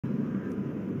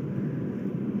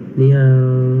Ni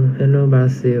hao. Hello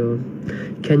Brazil.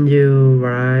 Can you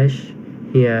write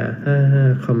here?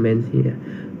 Comment here.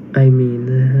 I mean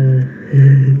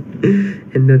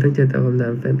เอ็นดูตั้งใจตอบคำถา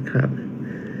มแฟนคลับ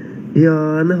ย้อ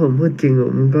นถ้าผมพูดจริงผ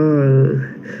มก็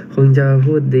คงจะ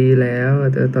พูดดีแล้ว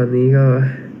แต่ตอนนี้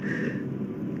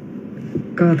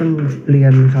ก็ต้องเรีย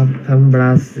นครับทั้งบร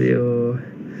าซิล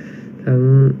ทั้ง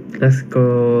เม็กซิโก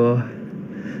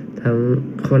ทั้ง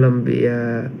โคลัมเบีย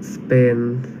สเปน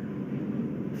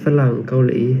ฝรั่งเกา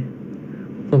หลี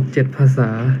 6-7 ภาษ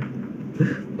า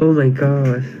Oh my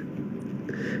god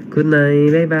Good night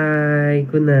bye bye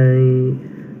Good night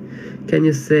Can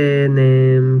you say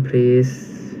name please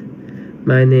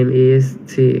My name is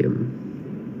Tim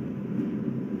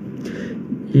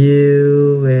You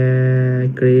wear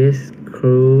Greece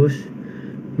cruise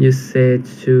You said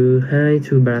to hi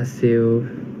to Brazil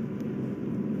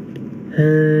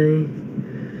Hi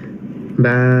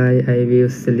Bye I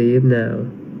will sleep now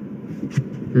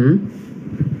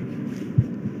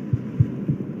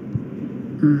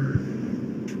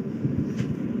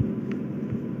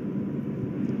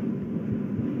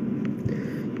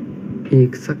อี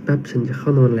กสักแป๊บฉันจะเข้า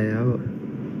นอนแล้ว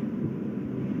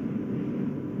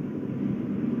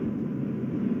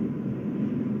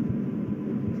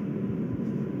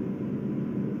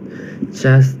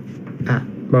Just a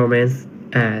moment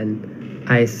and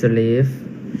I sleep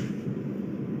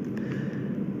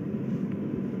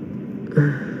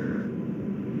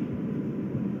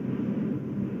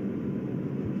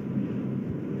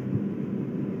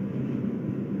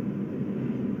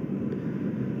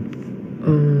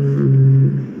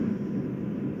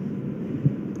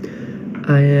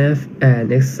I have an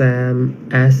exam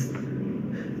at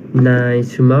 9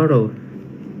 tomorrow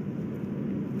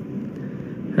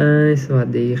Hi สวัส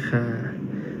ดีค่ะ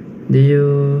Do you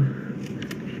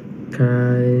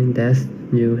cry that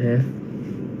you have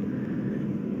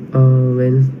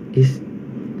when is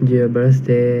your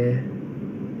birthday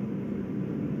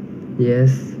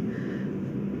Yes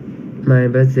my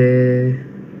birthday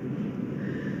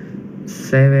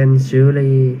 7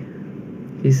 July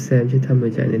พี่แซมช่วยทำหัว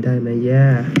ใจหน่อยได้ไหมแย่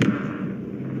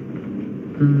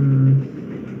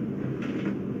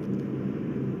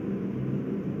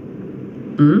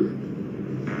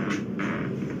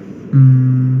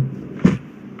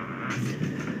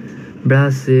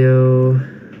Brazil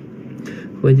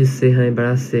Would you say hi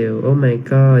Brazil Oh my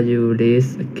god you read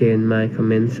again my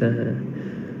comments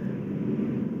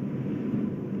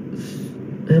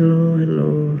Hello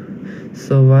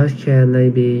So what can I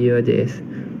be your days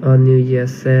on New Year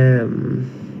Sam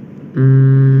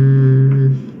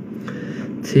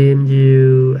Team you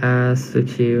are so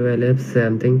cute I love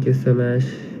Sam Thank you so much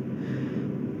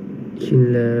Kin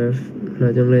love เรา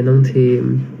จังเลยน้องทีม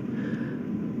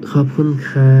ขอบคุณ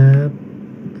ครับ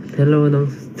Hello น้อง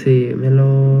ทีม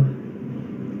Hello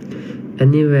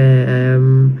Anywhere I'm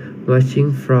watching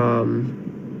from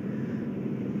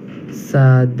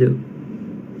Saudi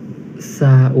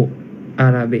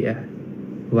Arabia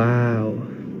Wow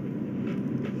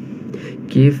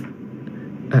Give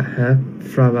a hug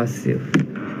from Brazil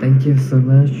Thank you so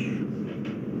much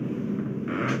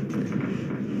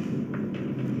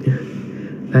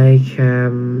I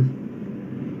came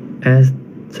as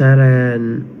Thailand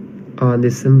on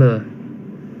December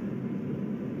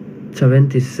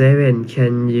 27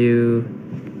 Can you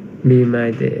be my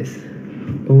days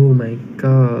Oh my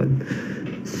god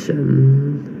ฉัน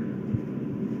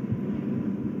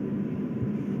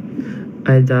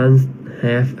I don't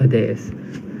have a days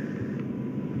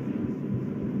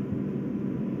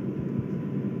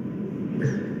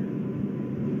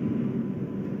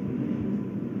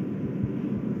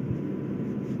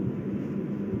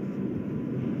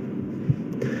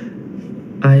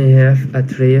I have a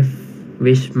trip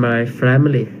with my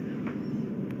family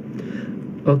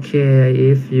Okay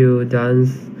if you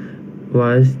don't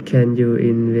want can you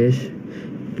invite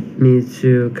me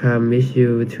to come with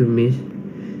you to meet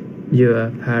your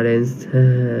parents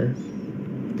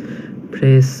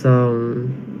play song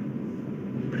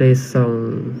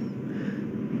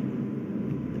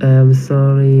I'm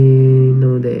sorry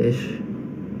no dash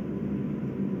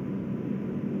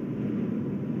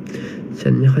ฉั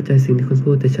นไม่เข้าใจสิ่งที่คุณ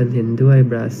พูดแต่ฉันเห็นด้วย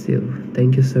บราซิล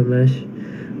Thank you so much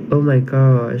Oh my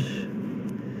gosh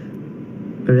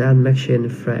Ryan McShane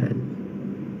friend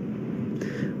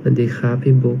สวัสดีครับ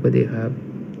พี่บุ๊กสวัสดีครับ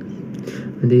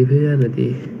สวัสดีเพื่อนสวัสดี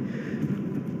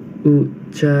อุ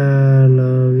จาล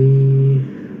าวี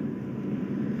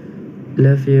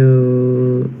Love you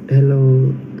Hello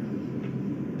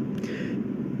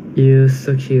You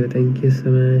so cute Thank you so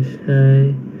much Hi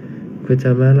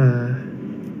Guatemala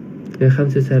Welcome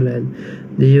to Thailand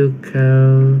Do you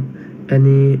come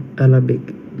any Arabic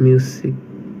music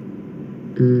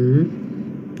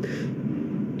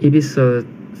episode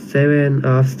 7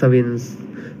 of Twins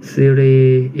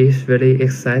series is very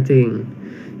exciting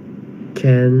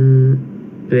can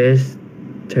wait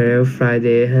till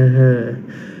Friday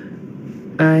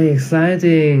I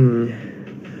exciting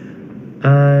I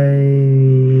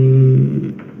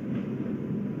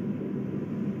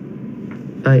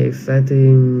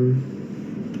exciting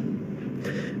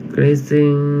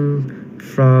greeting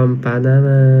from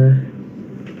Panama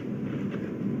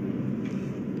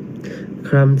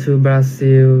come to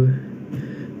Brazil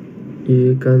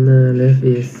you gonna live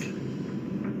it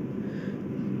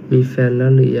มีแฟนแล้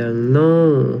วหรือยัง No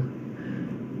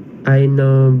I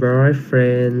know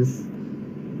boyfriends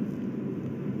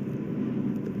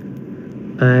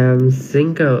I am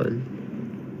single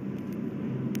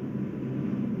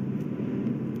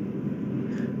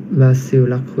บราซิล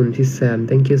รักคุณพี่แซม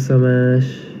Thank you so much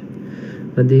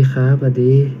สวัสดีครับสวัส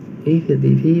ดีสวัส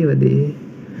ดีพี่สวัสดี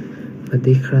สวัส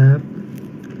ดีครับ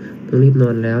ต้องรีบนอ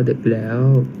นแล้วดึกแล้ว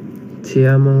เชีย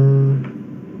ร์โม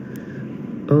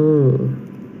โอ้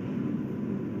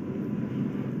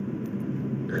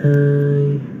Hi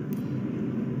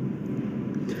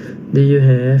Do you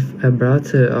have a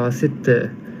brother or sister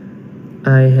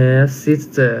I have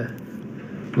sister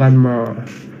one more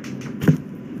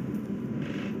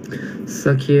so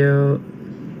cute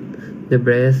the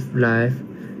best life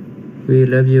we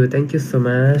love you thank you so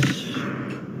much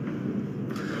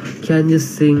can you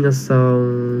sing a song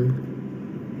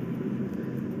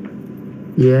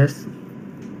yes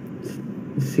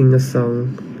sing a song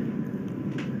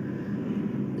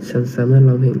ฉันสามารถ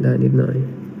ร้องเพลงได้นิดหน่อย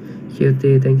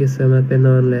Cutie thank you so much ไปน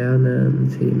อนแล้วนะ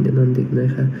ทีมเดี๋ยวนอนดึกหน่อย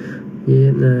ค่ะเย็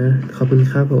นนะขอบคุณ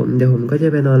ครับผมเดี๋ยวผมก็จะ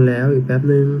ไปนอนแล้วอีกแป๊บ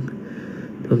นึง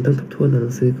ผมต้องทบทวนหนั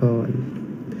งสือก่อน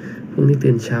พรุ่งนี้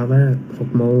ตื่นเช้ามาก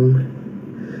6 โมง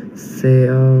Say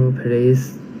all please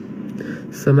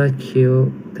so much cute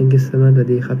thank you so much สวัส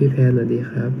ดีครับพี่แพนสวัสดี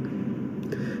ครับ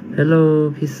Hello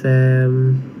พี่แซม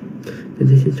เป็น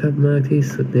ที่ชื่นชอบมากที่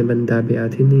สุดในบรรดา BL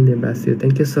ที่นี่ในบราซิล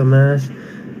thank you so much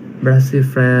Brazil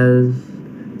friends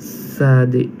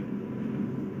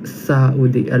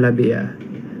Saudi Arabia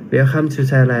welcome to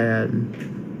Thailand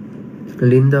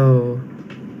Lindo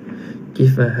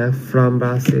give a hug from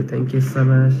Brazil thank you so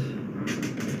much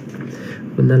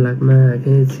คุณน่ารักมากใ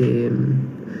ห้ทีม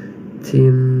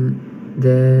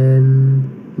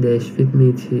Dash with me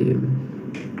team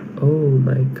oh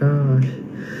my gosh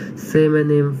say my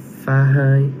name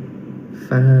Fahai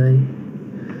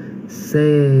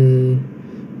say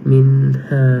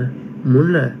Minha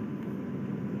Mulla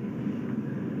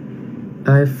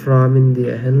I from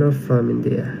India hello from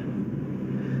India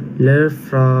love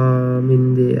from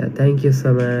India thank you so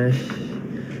much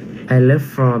I love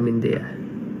from India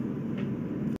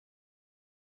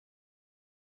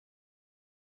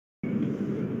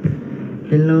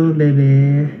hello baby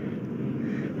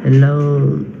hello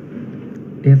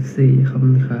FC ขอบคุ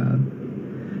ณครับ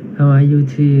how are you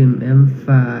team I'm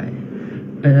fine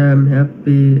I am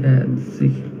happy and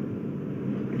sick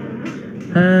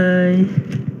hi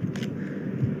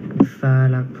ฟ้า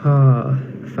รักพ่อ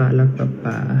ฟ้ารัก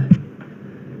ป๊า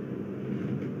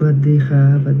สวัสดีครั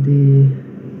บสวัส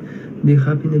ดีค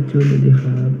รับพี่เนจูนสวัสดีค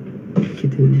รับคิด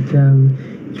ถึงจัง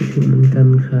คิดถึงเหมือนกัน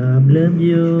ครับ love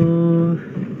you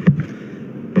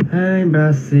hi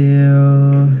Brazil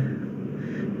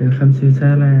welcome to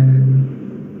Thailand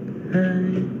hi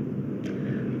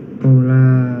hola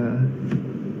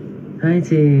hi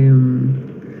team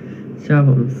ชอบผ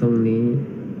มทรงนี้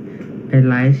I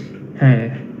like hair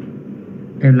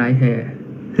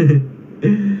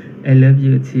I love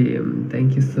you team thank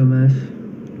you so much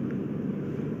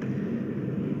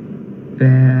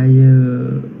where are you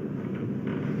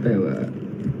แปลว่า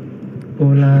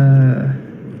hola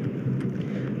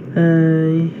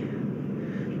hi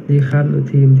ดีครับหนู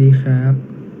ทีมดีครับ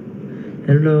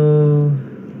hello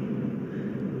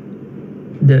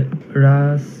the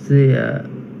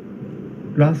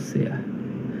Russia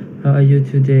how are you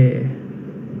today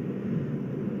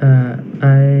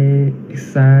I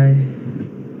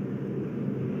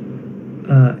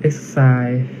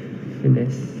exercise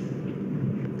finish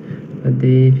สวัส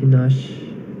ดีพี่นอช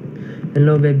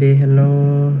hello baby hello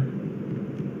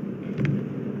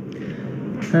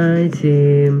hi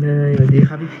team hi สวัสดีค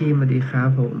รับพี่พิมสวัสดีครับ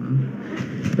ผม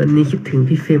วันนี้คิดถึง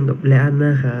พี่เฟรมกับแลอันม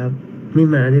ากครับไม่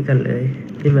มาด้วยกันเลย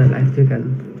ไม่มาไลฟ์ด้วยกัน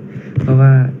เพราะว่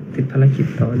าติดภารกิจ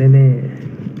ต่อแน่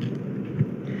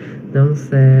ๆน้องแซ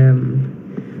ม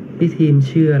พี่ทีม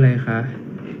ชื่ออะไรคะ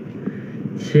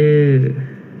ชื่อ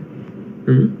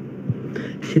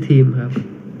ทีมครับ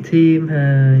ทีมไฮ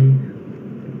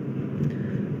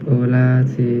โอ Hola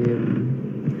team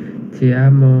Ti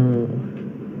amo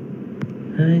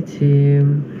Hi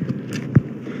team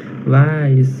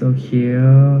Why you so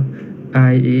cute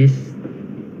I is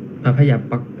พยับ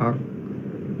ปัก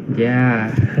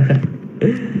Yeah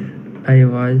I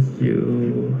want you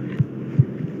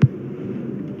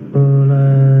Hola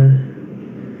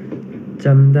จ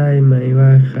ำได้ไหมว่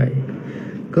าใคร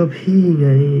ก็พี่ไง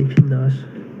พี่น็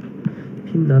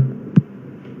อต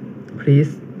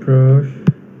please approach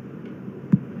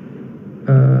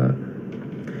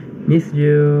miss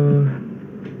you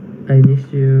I miss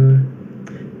you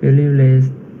very late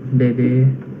baby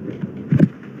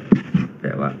แปล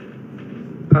ว่า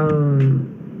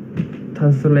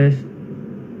translate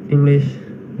English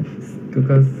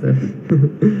Google search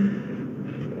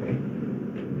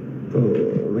oh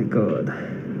my god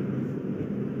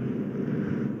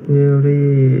very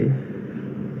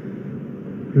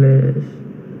late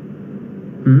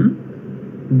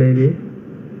baby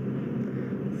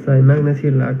สวยมากนะ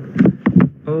ที่รัก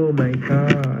oh my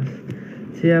god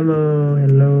เชียร์โม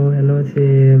hello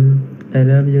team I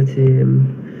love you team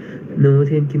หนู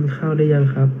ทีมกินข้าวได้ยัง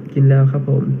ครับกินแล้วครับ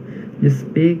ผม you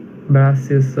speak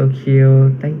Brazil so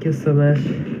cute thank you so much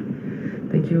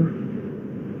thank you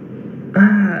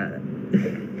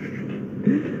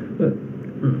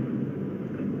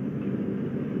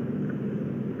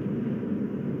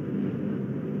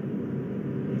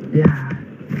yeah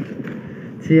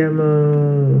CMO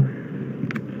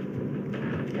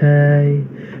hi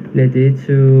ready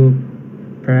to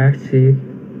practice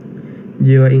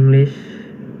your English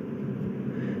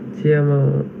CMO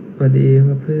สวัสดี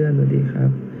เพื่อนสวัสดีครับ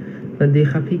สวัสดี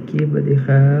ครับพี่กิฟต์สวัสดีค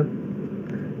รับ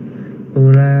โอ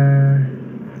ลา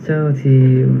เจ้าที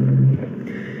ม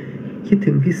คิด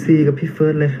ถึงพี่ซีกับพี่เฟิ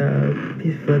ร์สเลยครับ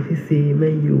พี่เฟิร์สพี่ซีไ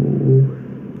ม่อยู่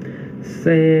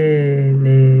say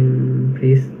name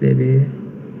please baby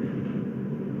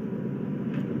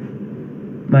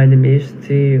my name is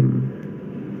Tim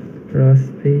Ross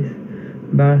please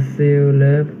Brazil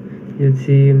love your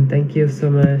team thank you so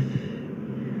much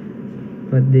ส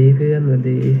วัสดีเพื่อนสวัส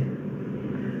ดี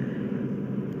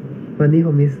วันนี้ผ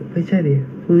มมีไม่ใช่ดิ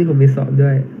พรุ่งนี้ผมมีสอบด้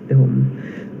วยเดี๋ยวผม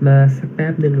มาสักแป๊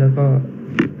บหนึ่งแล้วก็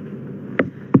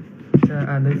จะ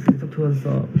อ่านหนังสือทบทวนส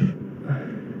อบ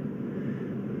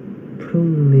พรุ่ง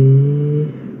นี้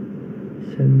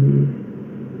ฉันมี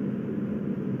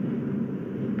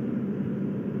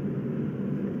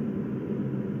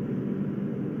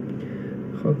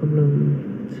ขอกำลัง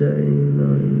ใจหน่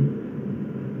อย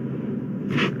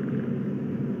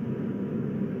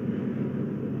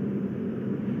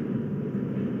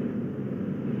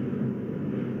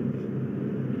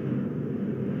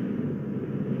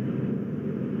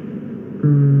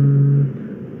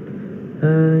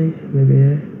Hi baby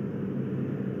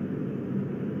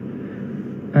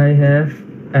I have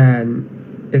an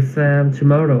exam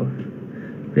tomorrow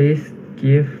please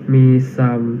give me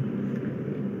some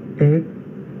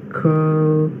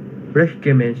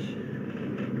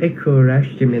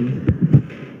encouragement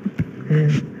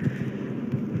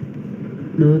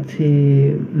ห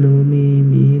นู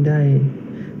มีได้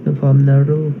หนูพร้อมนะ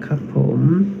ลูกครับผม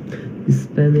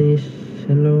Spanish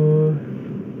hello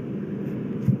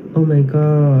oh my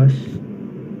gosh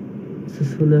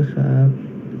สู้ๆนะครับ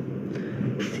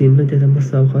ทีมเพิ่งจะทำข้อ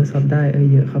สอบขอสอบได้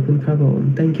เยอะขอบคุณครับผม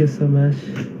thank you so much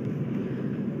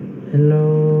hello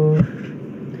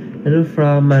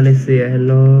from Malaysia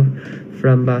hello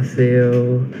from Brazil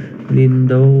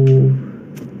Lindo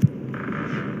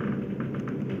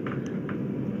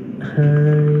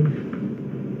hi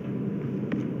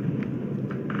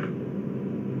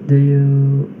do you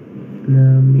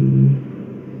know me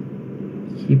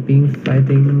keeping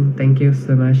fighting thank you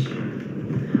so much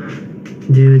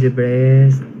do the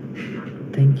best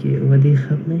thank you สวัสดีค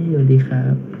รับแม่สวัสดีครั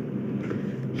บ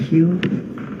คิว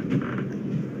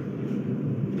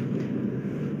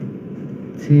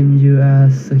ทีม you are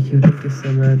so cute thank you so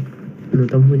much หนู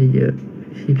ต้องพูดเยอะ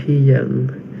ๆพี่ยัง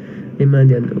ไม่มาเ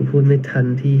ดี๋ยวหนูพูดไม่ทัน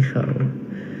พี่เขา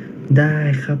ได้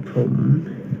ครับผม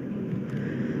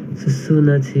สู้ๆ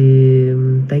นะทีม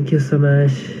thank you so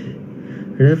much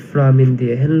love from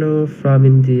India hello from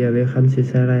India welcome to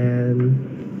Thailand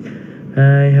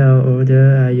hi how old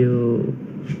are you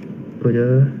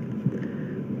older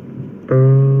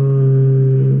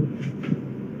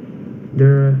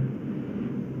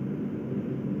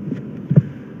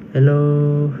hello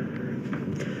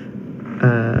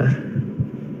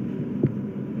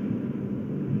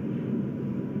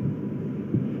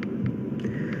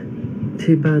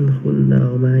ที่บ้านคุณหนา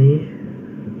วไหม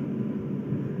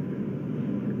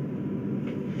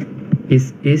Is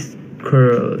it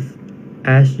cold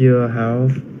at your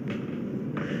house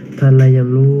ทานอะไรยัง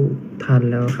ลูกทาน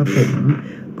แล้วครับผม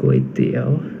ก๋วยเตี๋ยว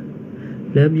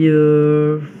Love you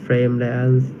frame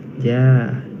dance yeah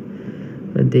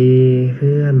สวัสดีเ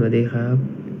พื่อนสวัสดีครับ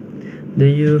Do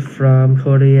you from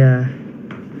Korea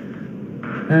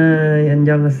Hi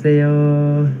안녕하세요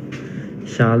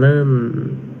저는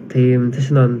팀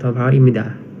태신원 던파입니다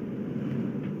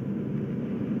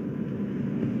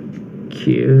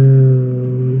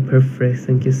Cute perfect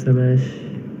thank you so much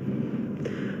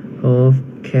Hope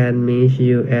can meet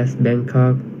you at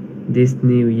Bangkok this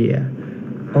new year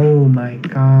Oh my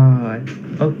god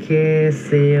Okay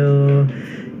see you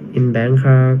in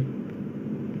Bangkok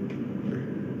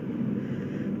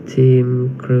Team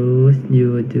Cruise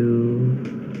you do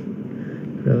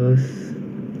Rose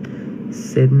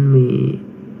send me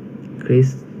Chris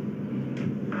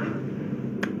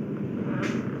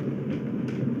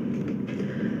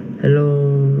Hello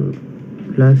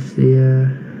Russia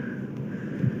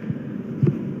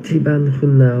ที่บ้านคุ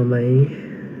ณหนาวไหม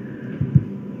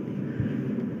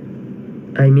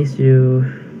I miss you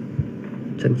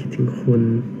ฉันคิดถึงคุณ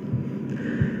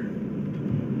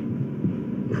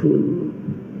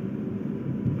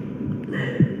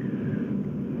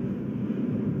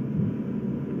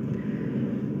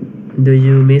Do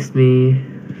you miss me?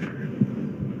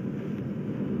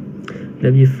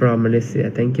 Love you from Malaysia.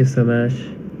 Thank you so much.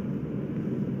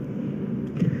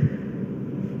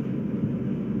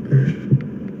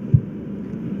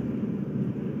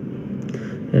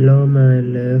 Hello, my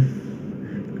love.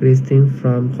 Greeting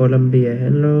from Colombia.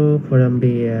 Hello,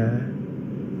 Colombia.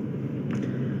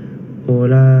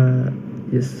 Hola,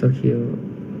 you're so cute.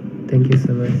 Thank you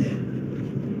so much.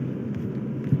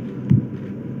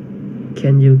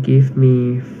 Can you give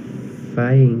me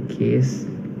flying kiss?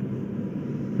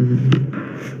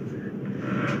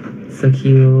 So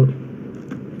cute.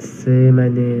 Say my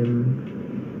name.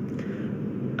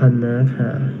 Annaค่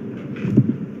ะ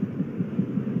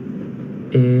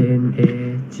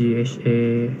ANAGHA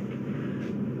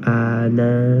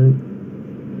Anna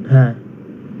ค่ะ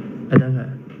Anna ค่ะ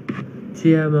Ti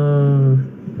amo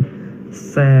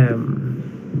Sam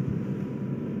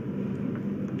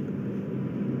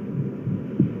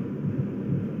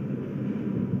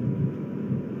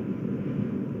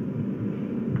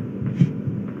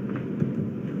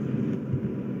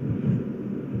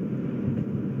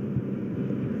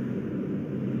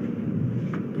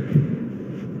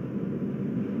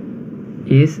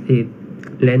Is it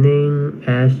raining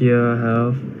at your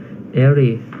house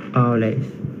every always?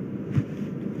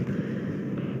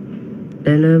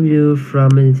 I love you from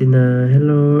Argentina.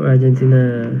 Hello, Argentina.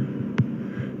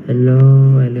 Hello,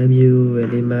 I love you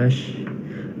very much.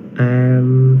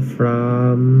 I'm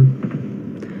from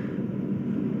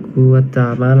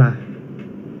Guatemala.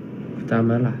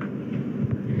 Guatemala.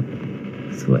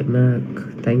 สวยมาก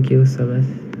Thank you so much.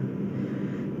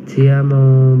 Ti amo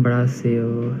Brazil.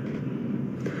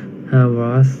 How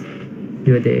was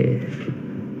your day?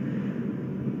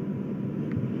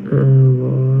 How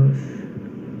was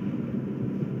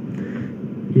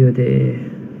your day?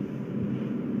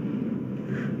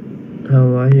 How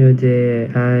was your day?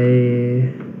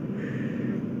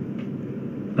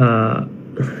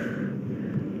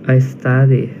 I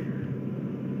study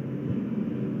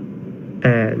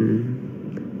and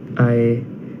I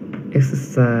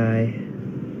exercise.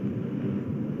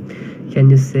 Can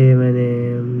you say my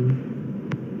name?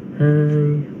 Hi.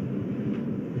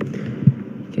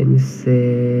 Can you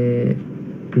say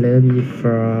love you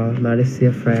for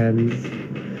Malaysia friends?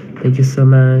 Thank you so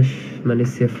much,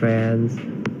 Malaysia friends.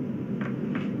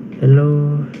 Hello.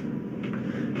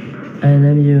 I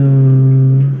love you.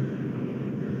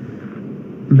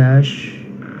 Bash.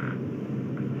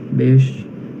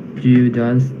 You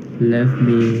don't love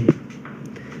me.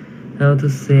 How to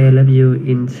say love you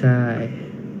in Thai?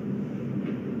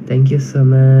 Thank you so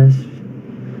much.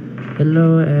 Hello,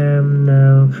 I'm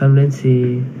now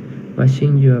currently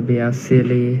watching your BL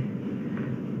series.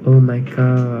 Oh my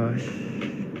gosh.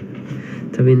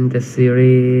 Twin the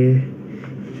series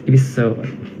episode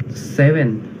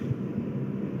 7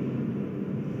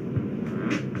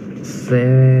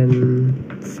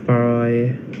 spoil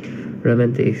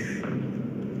romantic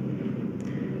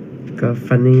ก็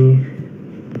funny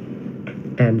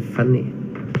and funny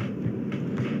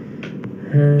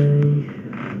Hi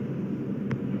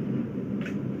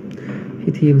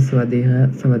พี่ทีมสวัสดีฮะ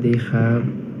สวัสดีครับ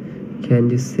Can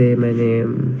you say my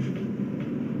name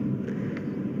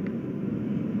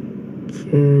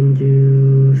Can you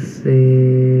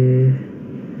say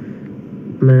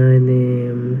my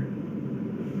name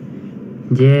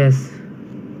Yes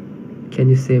Can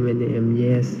you say my name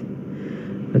Yes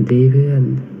สวัสดีเพื่อน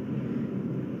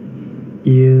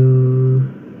You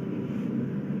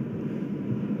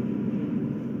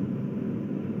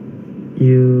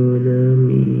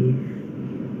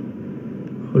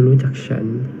กฉัน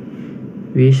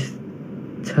wish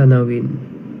Chanawin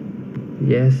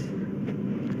yes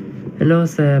hello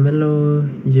Sam hello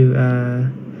you are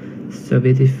so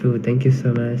beautiful thank you so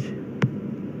much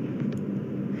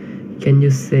can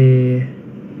you say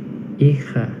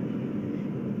Ika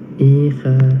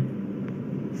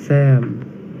Sam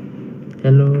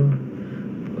hello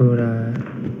Ora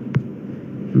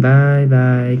bye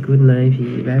bye good night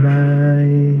พี่ bye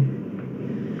bye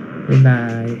bye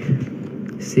bye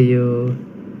see you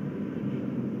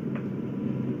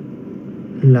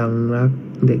หลังรัก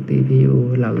เด็กที่พี่อยู่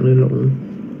หลังหรือหลง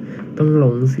ต้องหล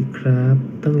งสิครับ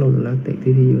ต้องหลงรักเด็ก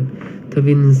ที่พี่อยู่ท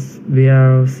วินส์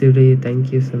VR series thank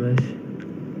you so much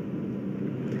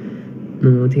ห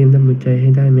นูทีมทำหัวใจให้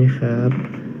ได้ไหมครับ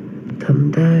ท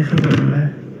ำได้ครับ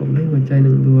ผมได้หัวใจ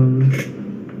1 ดวง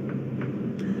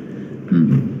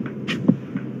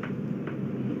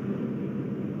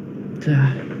จ้า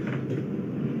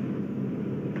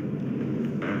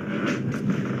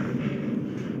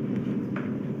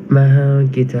มาหา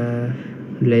กีตาร์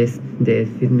let's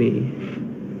dance with me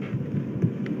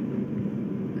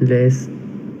let's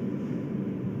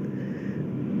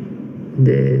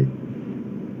dance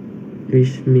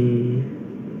with me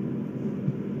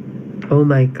oh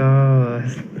my god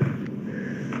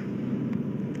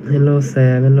hello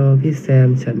Sam hello พี่แซม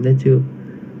ฉันได้จูบ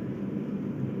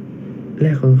แร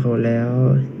กของเขาแล้ว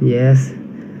yes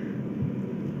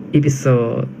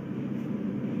episode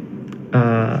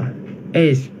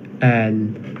 8 and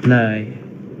 9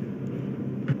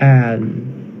 and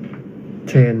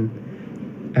 10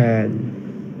 and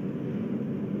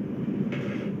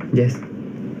yes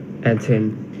and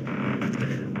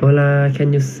 10 hola can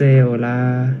you say hola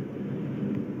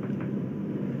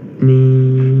me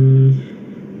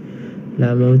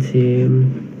Lamo team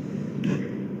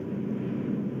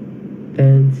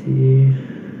and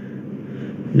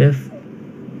left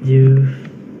you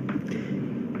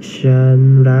ฉัน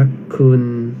รักคุณ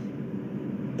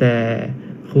แต่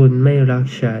คุณไม่รัก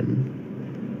ฉัน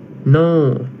No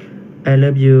I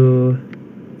love you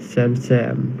Sam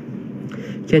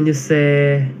Can you say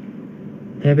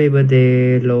Happy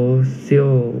birthday Rocio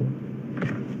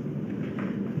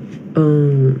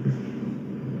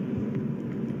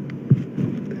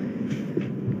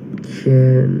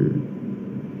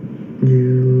Can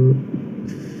you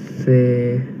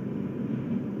say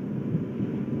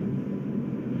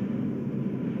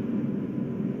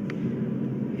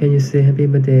Can you say happy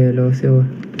birthday Rocio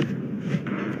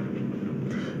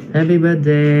Happy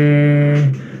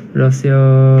birthday Rocio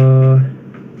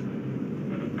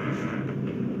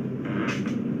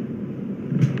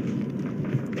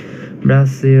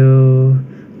Brazil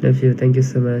love you thank you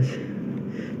so much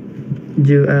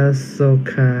you are so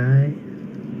kind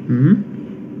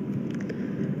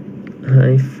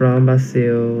Hi from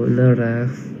Brazil น่ารัก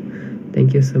thank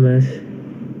you so much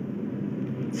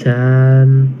ชัน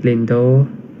ลินโด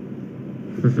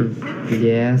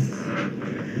yes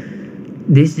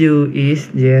this you is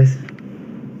yes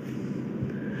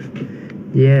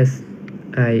yes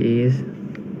I is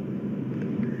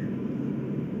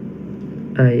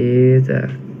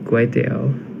ก๋วยเตี๋ยว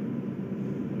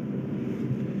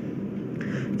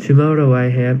tomorrow I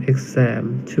have exam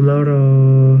tomorrow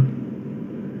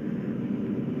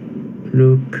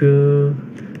look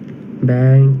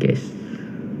baggage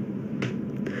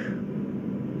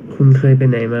คุณเคยไป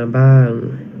ไหนมาบ้าง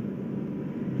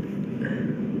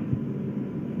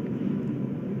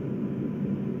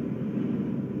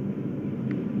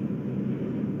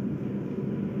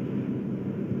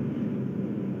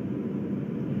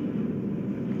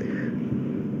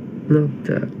นอก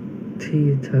จากที่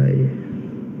ไทย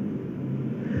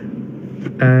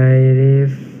I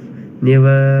live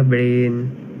never been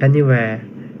anywhere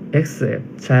except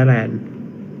Thailand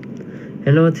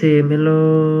hello team hello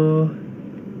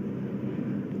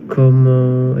como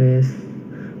es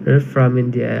we're from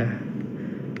India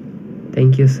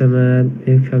thank you so much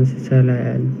welcome to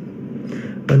Thailand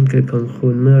วันเกิดของคุ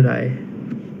ณเมื่อไหร่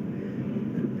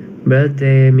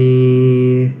birthday มี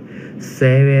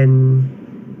 7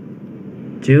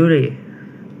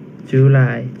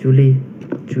 July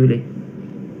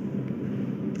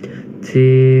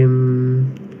ทีม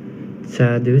จะ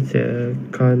ดูเจอ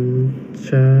คอนเ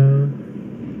สิร์ต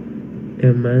เอ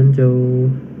มันโจ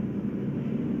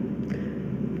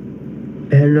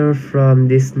Hello from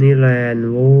Disneyland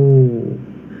Whoa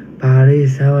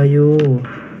Paris how are you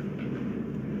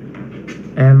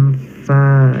I'm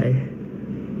fine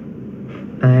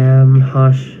I am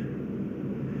hush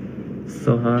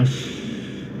so hush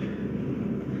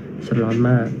ฉันร้อน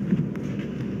มาก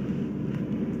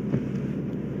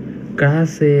กรา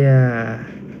เซีย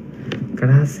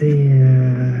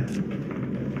gracias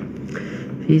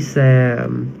พี่แซ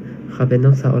มขอเป็นน้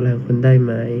องสาวอะไรของคุณได้ไ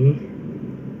หม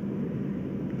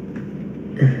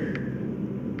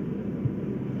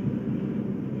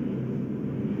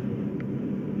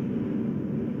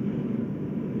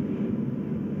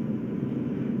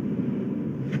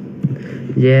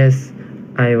Yes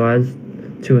I want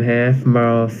to have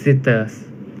more sisters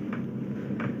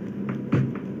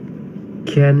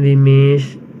Can we meet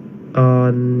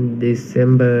on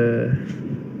December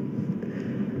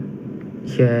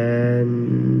Can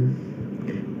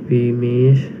we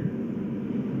meet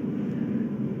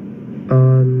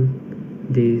on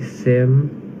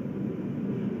December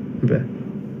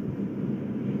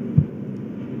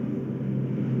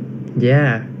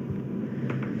Yeah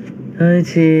Hi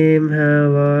team how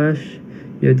was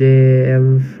your day I'm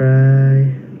fine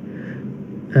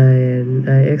and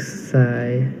I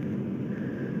exercise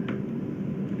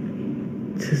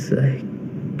just like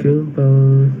Goomba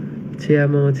cheer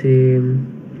more team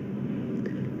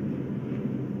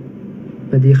ส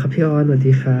วัสดีครับพี่ออนสวัส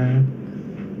ดีครับ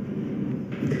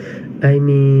I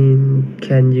mean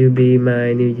can you be my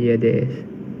New Year date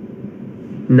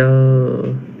No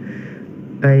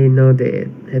I know that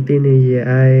Happy New Year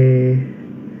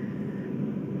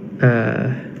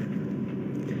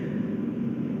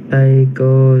I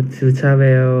go to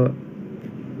travel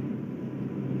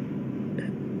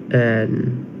and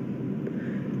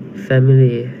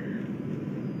family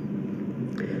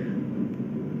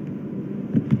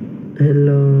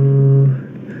Hello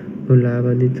Hola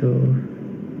bonito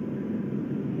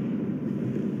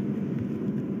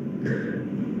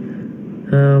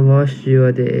How was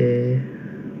your day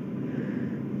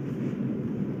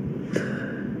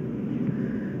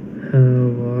How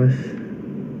was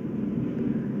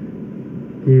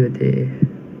your day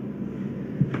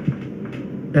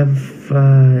I'm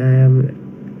fine I am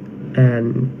and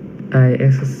I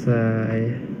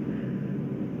exercise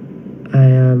I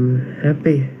am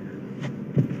happy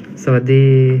สวัสดี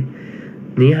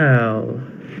นี่ฮาว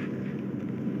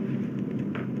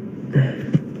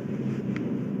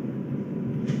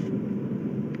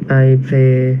I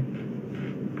play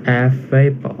F ไว้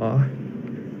ป๋อ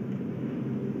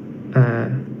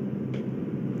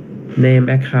name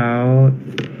account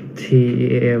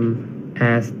TEM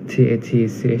as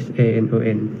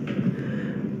TATCHANON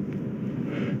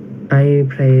I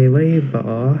play ไว้ป๋อ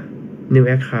new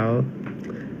account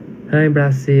Hi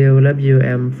Brazil love you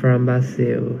I'm from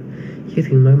Brazil คิด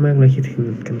ถึงมากๆเลยคิดถึง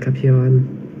กันครับพี่ออน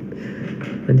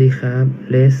สวัสดีครับ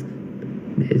Let's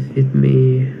dance with me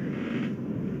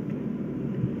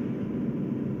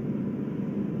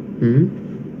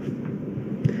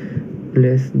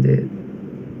Let's date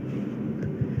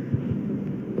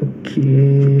โอเค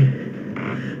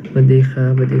สวัสดีครั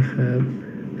บสวัสดีครับ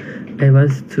I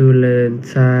want to learn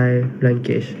Thai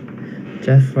language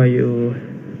just for you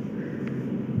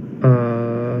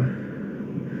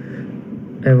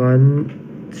I want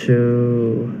to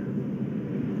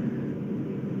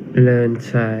learn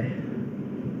Thai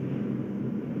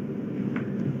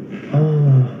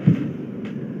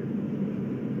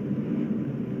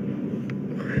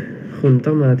คุณ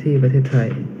ต้องมาที่ประเทศไทย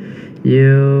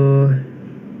You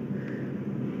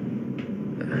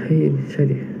ให้ใช่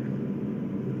ดิ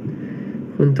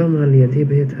คุณต้องมาเรียนที่ป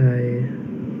ระเทศไทย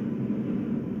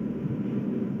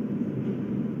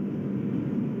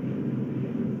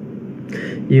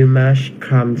You must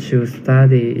come to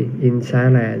study in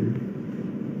Thailand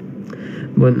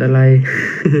บนอะไร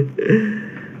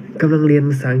กำลังเรียนภ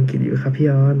าษาอังกฤษอยู่ครับพี่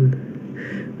ออน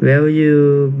Will you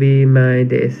be my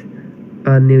guest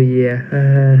on New Year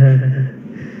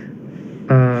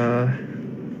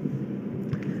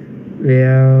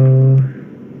Will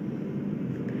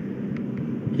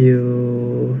you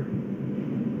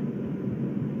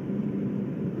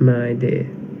my date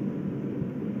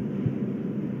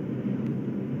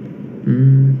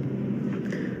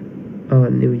on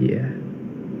New Year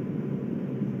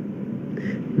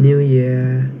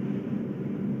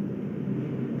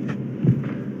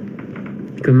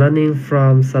Good morning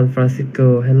from San Francisco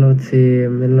Hello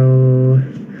team Hello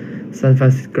San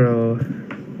Francisco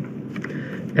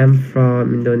I'm from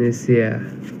Indonesia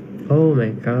Oh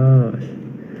my gosh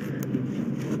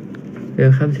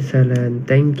Welcome to Thailand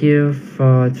Thank you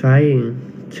for trying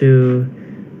to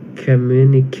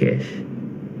communicate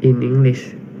in English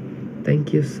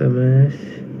Thank you so much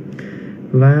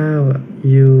Wow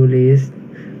you read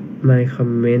my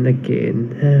comment again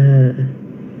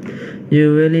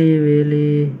You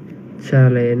really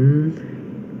challenge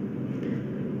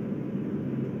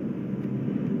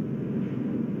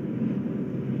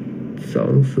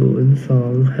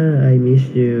 2025 I miss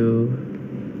you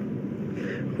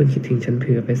คุณคิดถึงฉันเ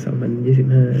ผื่อไป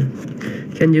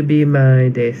2025 Can you be my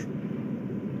date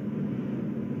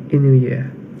in New Year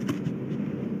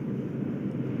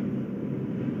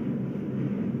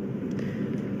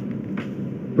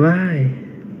Why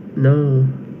No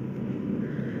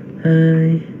Hi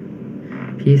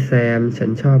พี่แซมฉัน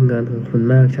ชอบงานของคุณ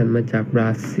มากฉันมาจากบร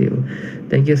าซิล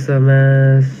Thank you so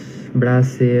much บรา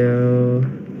ซิล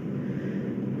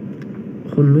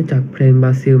คุณรู้จักเพลงบร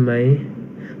าซิลไหม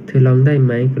เธอร้องได้ไห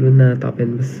มกรุณาตอบเป็น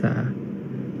ภาษา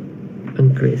อัง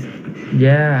กฤษ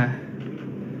Yeah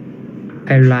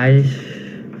I like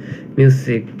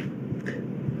music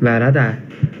บาลาดา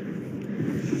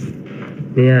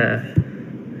เนี่ย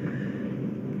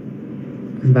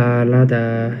บาลาดา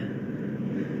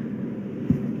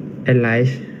ไอไล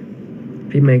ฟ์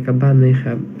พี่ไม่กลับบ้านไหมค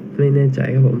รับไม่แน่ใจ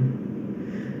ครับผม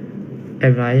ไอ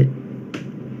ไลฟ์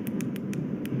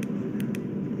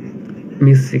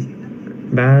มิวสิก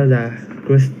บาลาค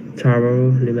ริสทาร์โร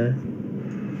หรือไม่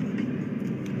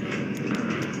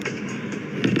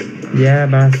ยา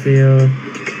บราซิล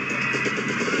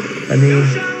อันนี้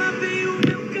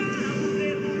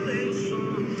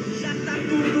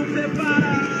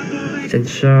ฉัน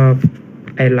ชอบ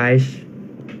ไอไลฟ์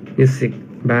มิวสิก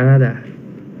Balada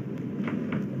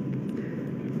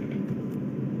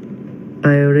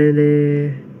I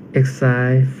really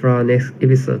excited for next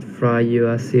episode for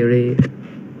your series